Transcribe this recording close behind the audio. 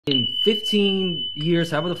In 15 years,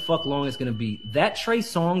 however the fuck long it's gonna be, that Trey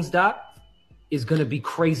Songz doc is gonna be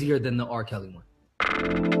crazier than the R. Kelly one.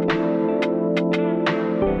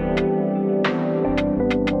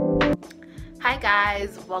 Hi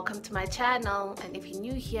guys, welcome to my channel, and if you're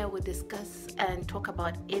new here, we discuss and talk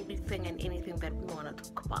about everything and anything that we want to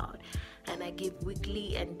talk about, and I give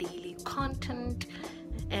weekly and daily content.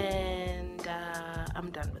 And I'm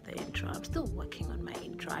done with the intro. I'm still working on my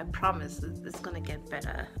intro. I promise it's gonna get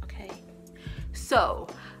better. Okay, so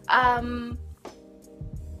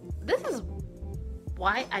this is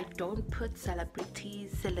why I don't put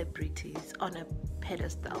celebrities on a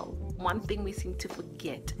pedestal. One thing we seem to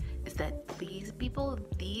forget is that these people,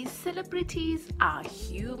 these celebrities, are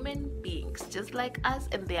human beings just like us,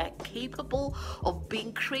 and they are capable of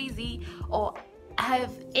being crazy or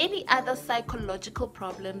have any other psychological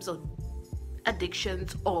problems or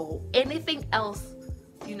addictions or anything else,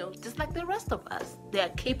 you know, just like the rest of us. They are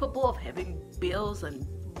capable of having bills and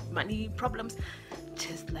money problems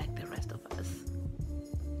just like the rest of us.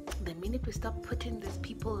 The minute we stop putting these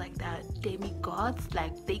people like that, demigods,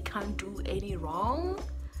 like they can't do any wrong,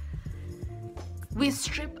 we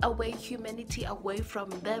strip away humanity away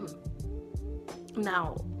from them.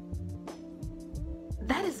 Now,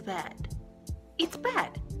 that is bad. It's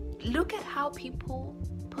bad. Look at how people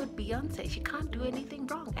put Beyonce. She can't do anything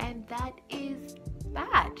wrong, and that is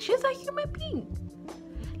bad. She's a human being.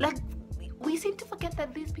 Like, we seem to forget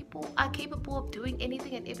that these people are capable of doing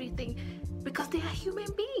anything and everything because they are human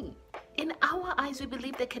beings. In our eyes, we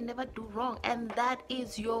believe they can never do wrong, and that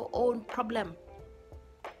is your own problem.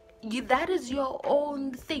 That is your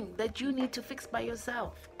own thing that you need to fix by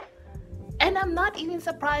yourself. And I'm not even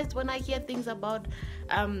surprised when I hear things about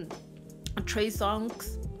Trey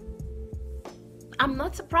Songz. I'm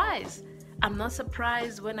not surprised. I'm not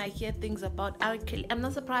surprised when I hear things about R. Kelly. I'm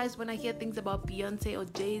not surprised when I hear things about Beyonce or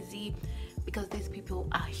Jay-Z, because these people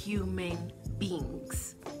are human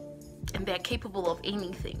beings and they're capable of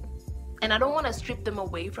anything. And I don't want to strip them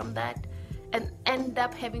away from that and end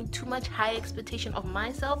up having too much high expectation of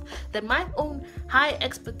myself, that my own high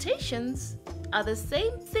expectations are the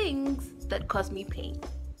same things that cause me pain.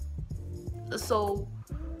 So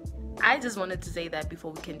I just wanted to say that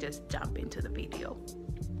before we can just jump into the video,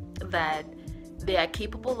 that they are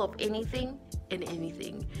capable of anything and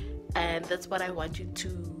anything, and that's what I want you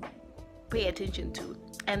to pay attention to.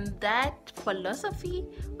 And that philosophy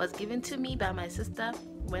was given to me by my sister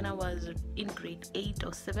when I was in grade 8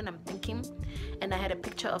 or 7, I'm thinking, and I had a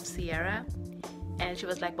picture of Sierra, and she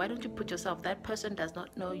was like, why don't you put yourself? That person does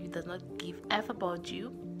not know you, does not give F about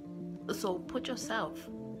you, so put yourself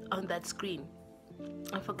on that screen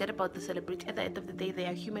and forget about the celebrity. At the end of the day, they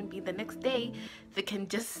are human beings. The next day they can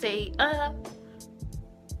just say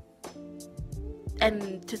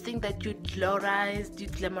and to think that you glamorized,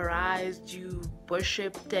 you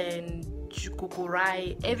worshipped and you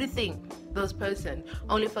kukurai everything, those person,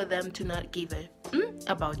 only for them to not give a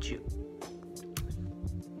about you.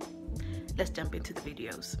 Let's jump into the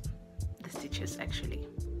videos, the stitches actually.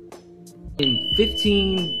 In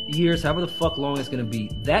 15 years, however the fuck long it's gonna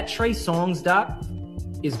be, that Trey Songz doc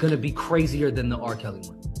is gonna be crazier than the R. Kelly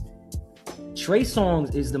one. Trey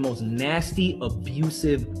Songz is the most nasty,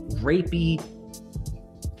 abusive, rapey,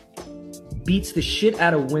 beats the shit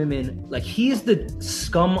out of women. Like, he is the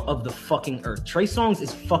scum of the fucking earth. Trey Songz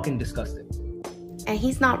is fucking disgusting. And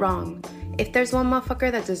he's not wrong. If there's one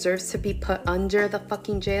motherfucker that deserves to be put under the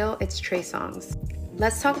fucking jail, it's Trey Songz.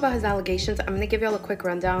 Let's talk about his allegations. I'm gonna give y'all a quick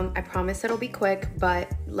rundown. I promise it'll be quick,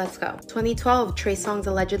 but let's go. 2012, Trey Songz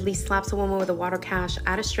allegedly slaps a woman with a water cache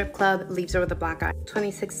at a strip club, leaves her with a black eye.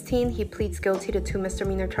 2016, he pleads guilty to 2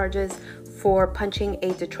 misdemeanor charges for punching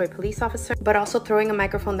a Detroit police officer, but also throwing a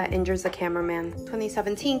microphone that injures the cameraman.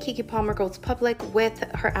 2017, Keke Palmer goes public with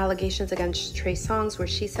her allegations against Trey Songz, where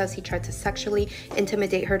she says he tried to sexually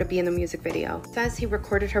intimidate her to be in the music video. Says he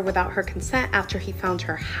recorded her without her consent after he found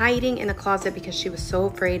her hiding in a closet because she was so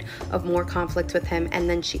afraid of more conflict with him. And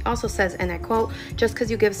then she also says, and I quote, just because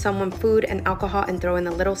you give someone food and alcohol and throw in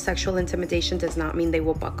a little sexual intimidation does not mean they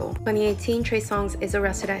will buckle. 2018, Trey Songz is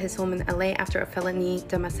arrested at his home in LA after a felony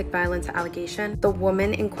domestic violence allegation. The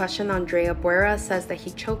woman in question, Andrea Buera, says that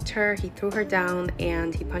he choked her, he threw her down,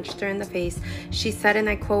 and he punched her in the face. She said, and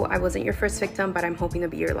I quote, I wasn't your first victim, but I'm hoping to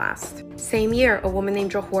be your last. Same year, a woman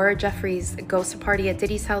named Johora Jeffries goes to party at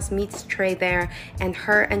Diddy's house, meets Trey there, and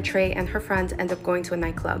her and Trey and her friends end up going going to a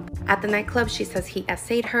nightclub. At the nightclub, she says he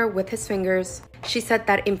essayed her with his fingers. She said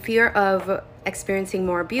that in fear of experiencing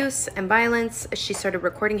more abuse and violence, she started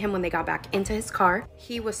recording him when they got back into his car.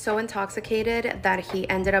 He was so intoxicated that he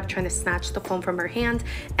ended up trying to snatch the phone from her hand,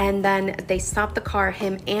 and then they stopped the car.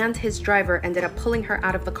 Him and his driver ended up pulling her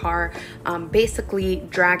out of the car, basically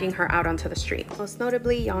dragging her out onto the street. Most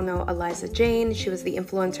notably, y'all know Eliza Jane. She was the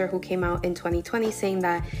influencer who came out in 2020 saying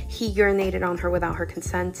that he urinated on her without her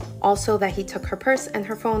consent. Also that he took her purse and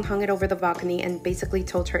her phone, hung it over the balcony, and basically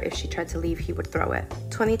told her if she tried to leave, he would throw it.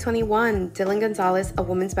 2021, Dylan Gonzalez, a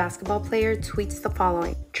women's basketball player, tweets the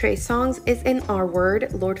following: Trey Songz is an R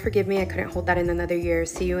word. Lord forgive me, I couldn't hold that in another year.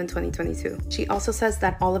 See you in 2022. She also says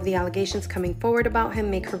that all of the allegations coming forward about him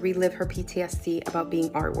make her relive her PTSD about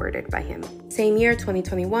being R-worded by him. Same year,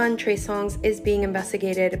 2021, Trey Songz is being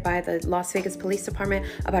investigated by the Las Vegas Police Department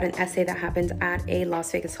about an essay that happened at a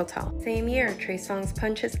Las Vegas hotel. Same year, Trey Songz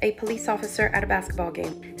punches a police officer at a basketball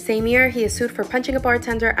game. Same year, he is sued for punching a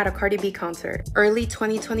bartender at a Cardi B concert. Early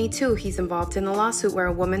 2022, he's involved in a lawsuit where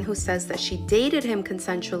a woman who says that she dated him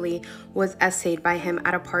consensually was essayed by him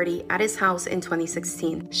at a party at his house in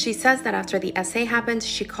 2016. She says that after the essay happened,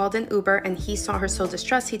 she called an Uber and he saw her so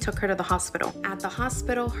distressed, he took her to the hospital. At the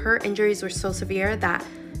hospital, her injuries were so severe that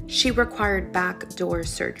she required backdoor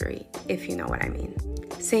surgery, if you know what I mean.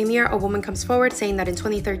 Same year, a woman comes forward saying that in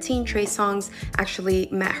 2013, Trey Songz actually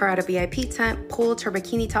met her at a VIP tent, pulled her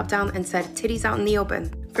bikini top down, and said, "Titties out in the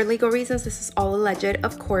open." For legal reasons, this is all alleged,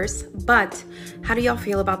 of course, but how do y'all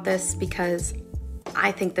feel about this? Because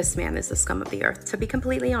I think this man is the scum of the earth, to be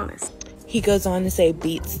completely honest. He goes on to say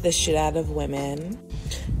beats the shit out of women.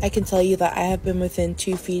 I can tell you that I have been within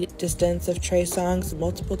 2 feet distance of Trey Songz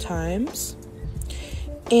multiple times,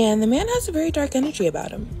 and the man has a very dark energy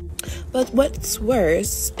about him. But what's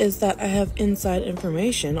worse is that I have inside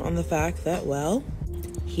information on the fact that, well,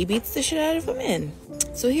 he beats the shit out of women.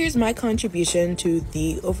 So here's my contribution to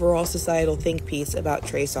the overall societal think piece about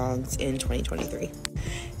Trey Songz in 2023.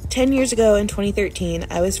 10 years ago in 2013,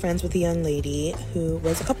 I was friends with a young lady who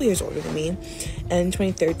was a couple years older than me. And in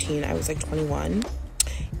 2013, I was like 21.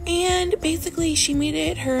 And basically, she made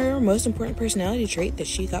it her most important personality trait that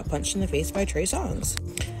she got punched in the face by Trey Songz.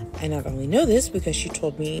 I not only know this because she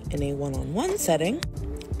told me in a one-on-one setting,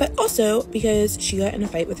 but also because she got in a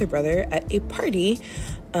fight with her brother at a party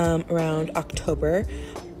around October,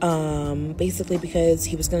 basically because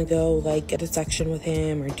he was gonna go like get a section with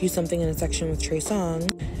him or do something in a section with Trey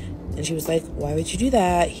Songz, and she was like, "Why would you do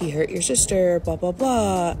that? He hurt your sister, blah blah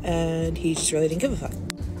blah," and he just really didn't give a fuck.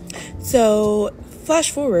 So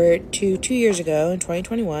flash forward to 2 years ago in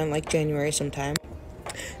 2021, like January sometime,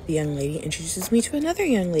 the young lady introduces me to another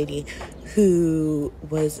young lady who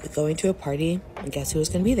was going to a party, and guess who was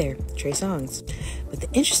going to be there? Trey Songz. But the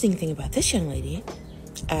interesting thing about this young lady,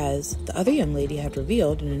 as the other young lady had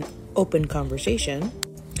revealed in an open conversation,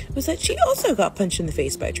 was that she also got punched in the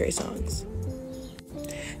face by Trey Songz.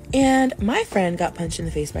 And my friend got punched in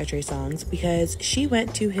the face by Trey Songz because she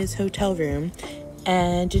went to his hotel room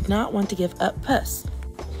and did not want to give up puss.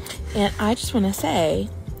 And I just want to say,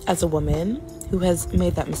 as a woman who has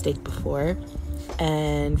made that mistake before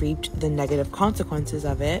and reaped the negative consequences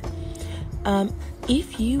of it,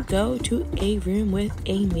 if you go to a room with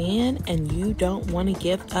a man and you don't want to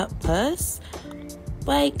give up puss,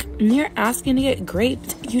 like, you're asking to get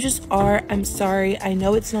raped. You just are. I'm sorry. I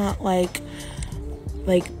know it's not like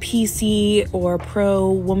PC or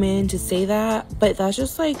pro woman to say that, but that's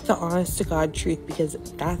just like the honest to God truth, because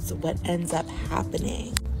that's what ends up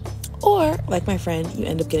happening. Or like my friend, you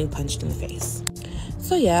end up getting punched in the face.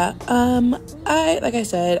 So yeah, like I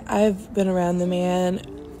said, I've been around the man.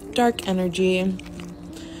 Dark energy,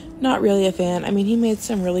 not really a fan. I mean, he made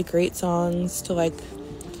some really great songs to like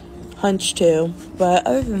hunch to, but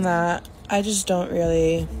other than that, I just don't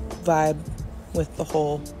really vibe with the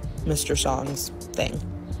whole Mr. Songs thing.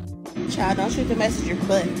 Child, don't shoot the messenger,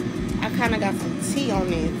 but I kind of got some tea on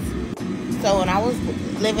this. So when I was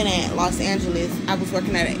living in Los Angeles, I was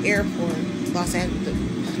working at an airport. Los Angeles,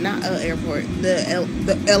 not an airport, the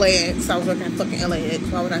LAX. I was working at fucking LAX.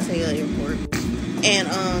 Why would I say an airport? And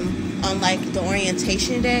on like the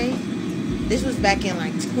orientation day, this was back in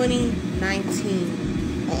like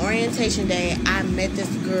 2019. On orientation day, I met this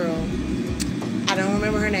girl. I don't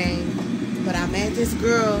remember her name, but I met this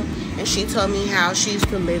girl, and she told me how she used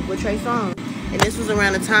to live with Trey Songz. And this was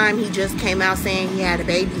around the time he just came out saying he had a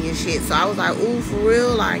baby and shit. So I was like, ooh, for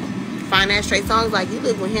real? Like, fine ass Trey Songz, like, you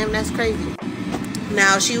live with him? That's crazy.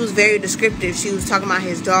 Now, she was very descriptive. She was talking about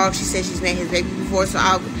his dog. She said she's met his baby before. So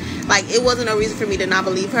it wasn't no reason for me to not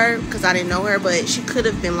believe her because I didn't know her, but she could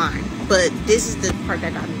have been lying. But this is the part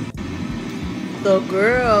that got me. The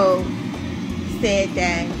girl said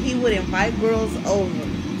that he would invite girls over,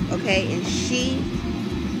 okay, and she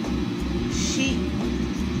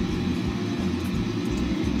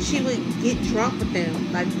would get drunk with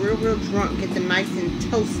them, like real drunk, get them nice and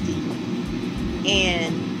toasty,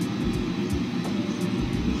 and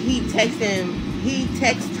he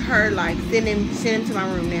texts her like, send him to my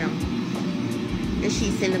room now, and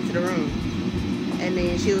she sent him to the room, and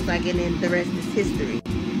then she was like, and then the rest is history.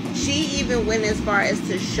 She even went as far as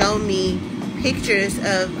to show me pictures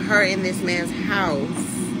of her in this man's house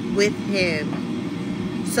with him.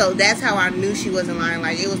 So that's how I knew she wasn't lying.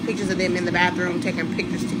 Like, it was pictures of them in the bathroom taking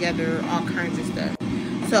pictures together, all kinds of stuff.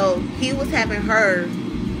 So he was having her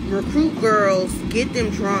recruit girls, get them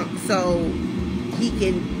drunk so he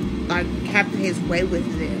can like have his way with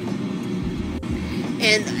them.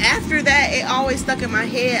 And after that, it always stuck in my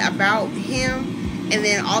head about him. And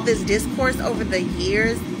then all this discourse over the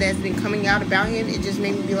years that's been coming out about him, it just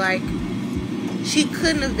made me be like, she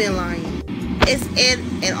couldn't have been lying.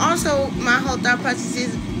 And also my whole thought process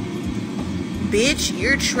is, bitch,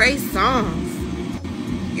 you're Trey Songz.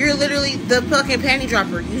 You're literally the fucking panty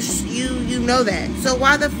dropper. You know that. So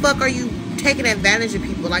why the fuck are you taking advantage of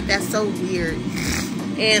people? Like, that's so weird.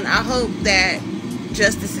 And I hope that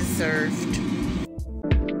justice is served.